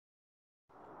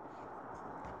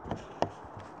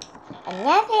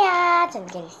안녕하세요, 전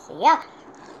키드스요.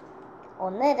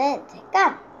 오늘은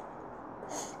제가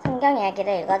성경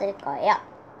이야기를 읽어드릴 거예요.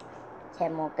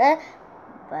 제목은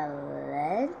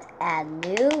Violent and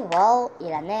New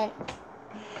World이라는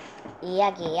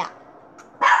이야기예요.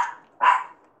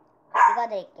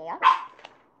 읽어드릴게요.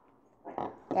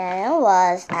 There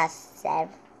was a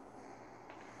servant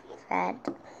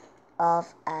of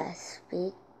a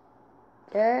speaker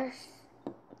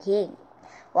king.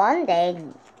 One day,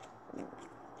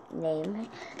 named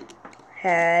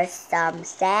heard some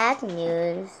sad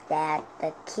news that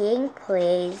the king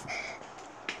pleased.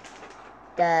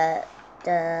 The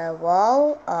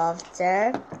wall of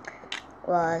the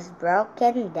was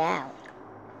broken down.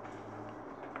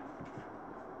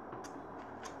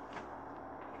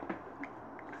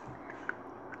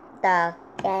 The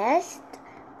guests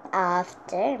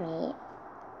after me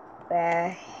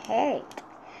were hurt.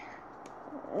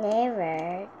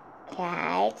 Never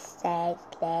Kids said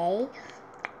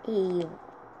he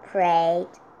prayed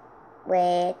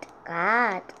with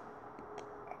God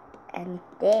and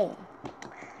then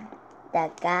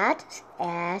the God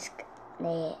asked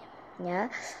me,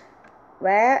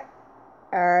 "Where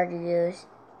are you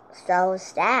so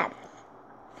sad?"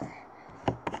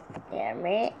 Near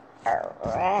me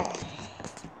around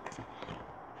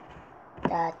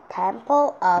the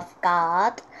temple of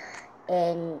God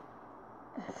in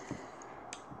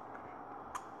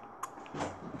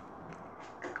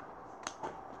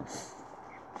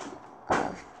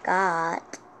God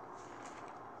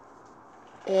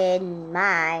in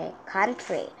my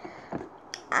country.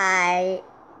 I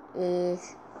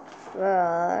was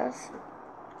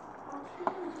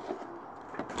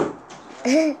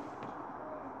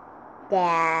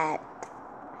that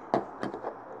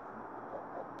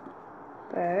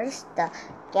first the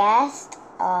guest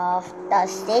of the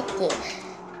city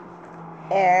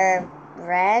ran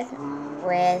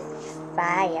with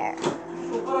fire.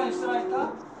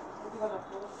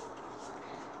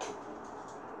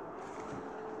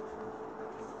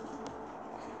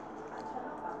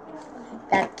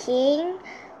 The king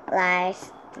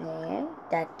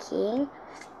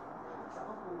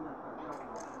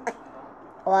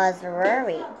was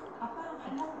worried.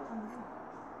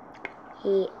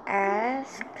 He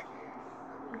asked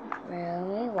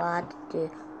me, "What do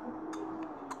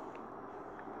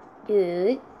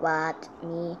you want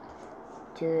me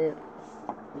to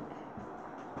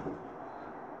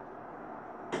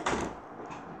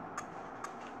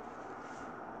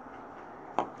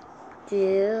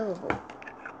do?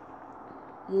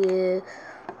 You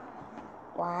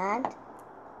want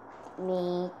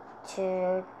me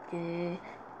to do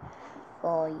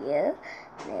for you?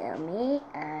 Let me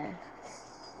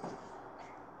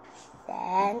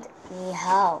send me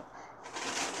home.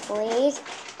 Please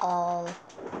allow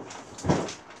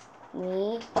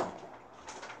me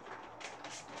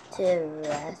to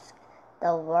rescue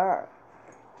the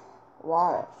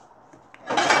wall.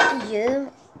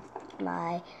 You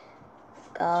might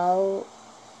go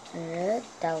through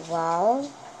the wall.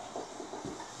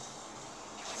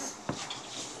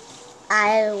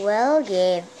 I will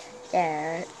give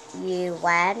there you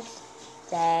want,"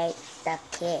 said the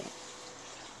king.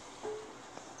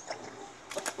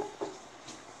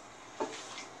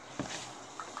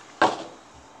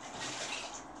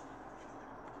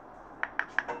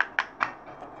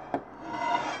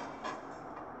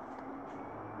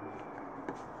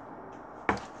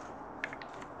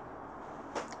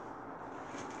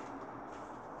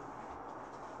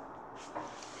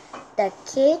 The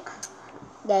king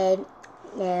gave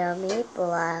Naomi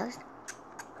blessed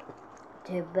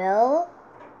to build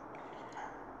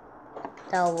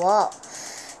the wall.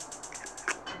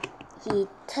 He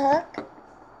took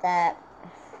the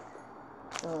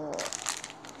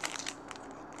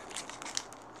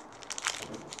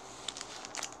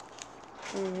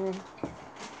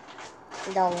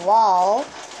wall.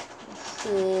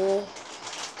 He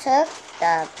took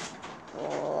the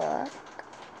book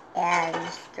and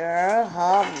strolled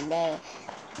home.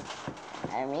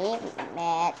 Naomi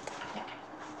met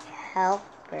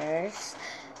helpers.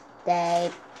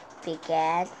 They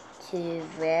began to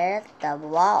build the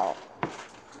wall.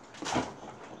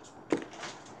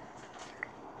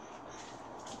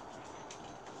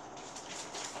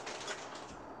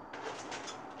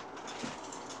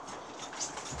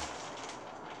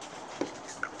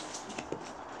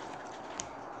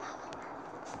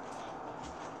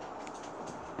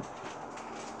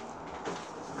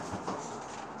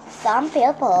 Some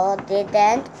people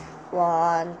didn't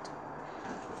want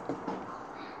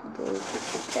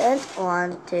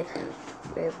to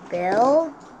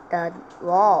rebuild the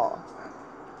wall.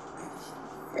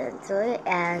 Soo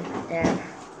and they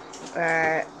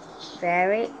were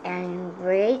very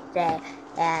angry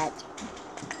at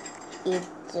each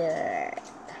other.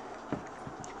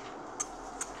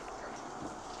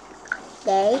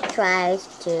 They tried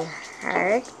to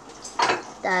hurt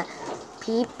the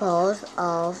people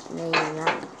of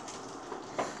Nina.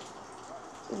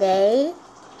 They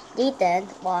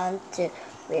didn't want to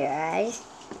raise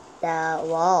the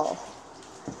wall.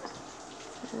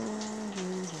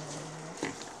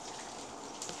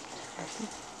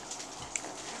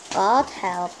 God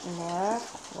helped Mary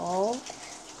move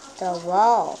the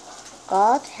wall.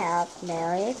 God helped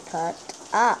Mary put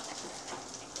up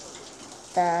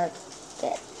the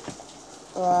gate.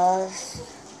 Was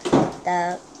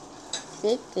the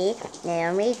city.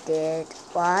 Mary did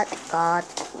what God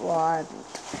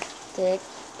wanted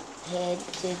him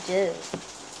to do.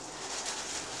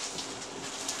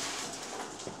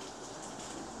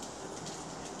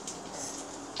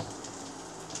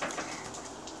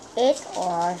 It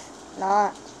was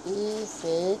not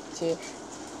easy to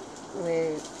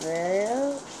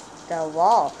rebuild the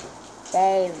wall.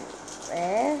 They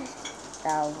rebuilt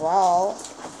the wall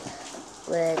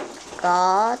with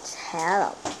God's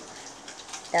help.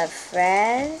 The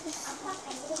friends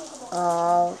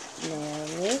of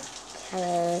Mary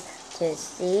came to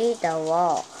see the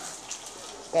wall.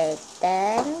 They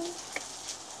thanked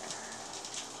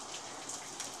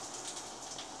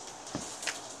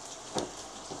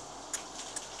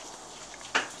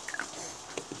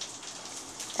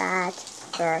God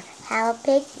for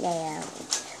helping them.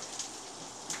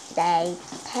 They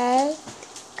thanked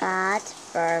God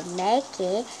for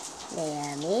making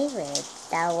Naomi with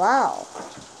the wall.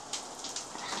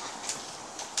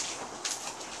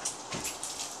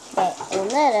 네,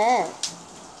 오늘은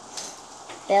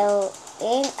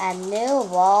Building a New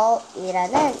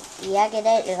Wall이라는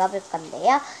이야기를 읽어볼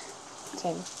건데요.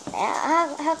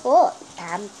 재밌어요. 하고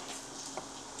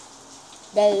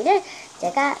내일은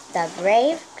제가 The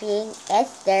Brave Queen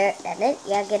Esther라는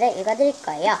이야기를 읽어드릴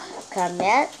거예요.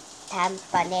 그러면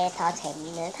다음번에 더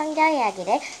재밌는 성경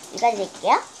이야기를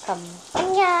읽어드릴게요. 그럼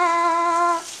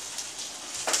안녕!